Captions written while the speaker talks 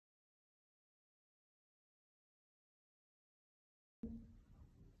Hi,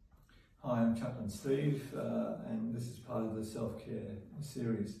 I'm Chaplain Steve, and this is part of the self-care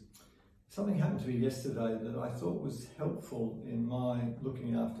series. Something happened to me yesterday that I thought was helpful in my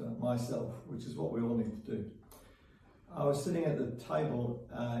looking after myself, which is what we all need to do. I was sitting at the table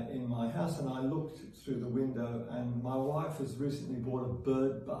in my house and I looked through the window, and my wife has recently bought a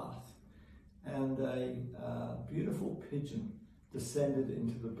bird bath, and a beautiful pigeon descended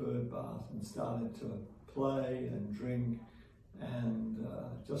into the bird bath and started to play and drink and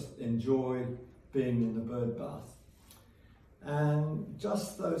just enjoy being in the bird bath. And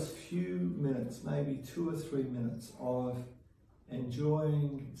just those few minutes, maybe 2 or 3 minutes of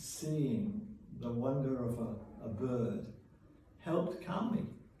enjoying seeing the wonder of a bird helped calm me.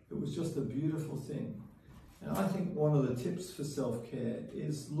 It was just a beautiful thing. And I think one of the tips for self-care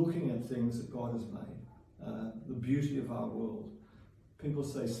is looking at things that God has made, the beauty of our world. People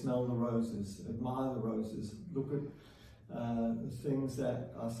say smell the roses, admire the roses, look at the things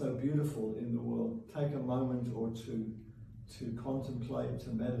that are so beautiful in the world. Take a moment or two to contemplate, to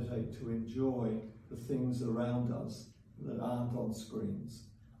meditate, to enjoy the things around us that aren't on screens.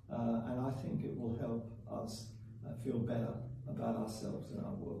 And I think it will help us feel better about ourselves and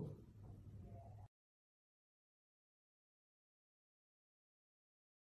our world.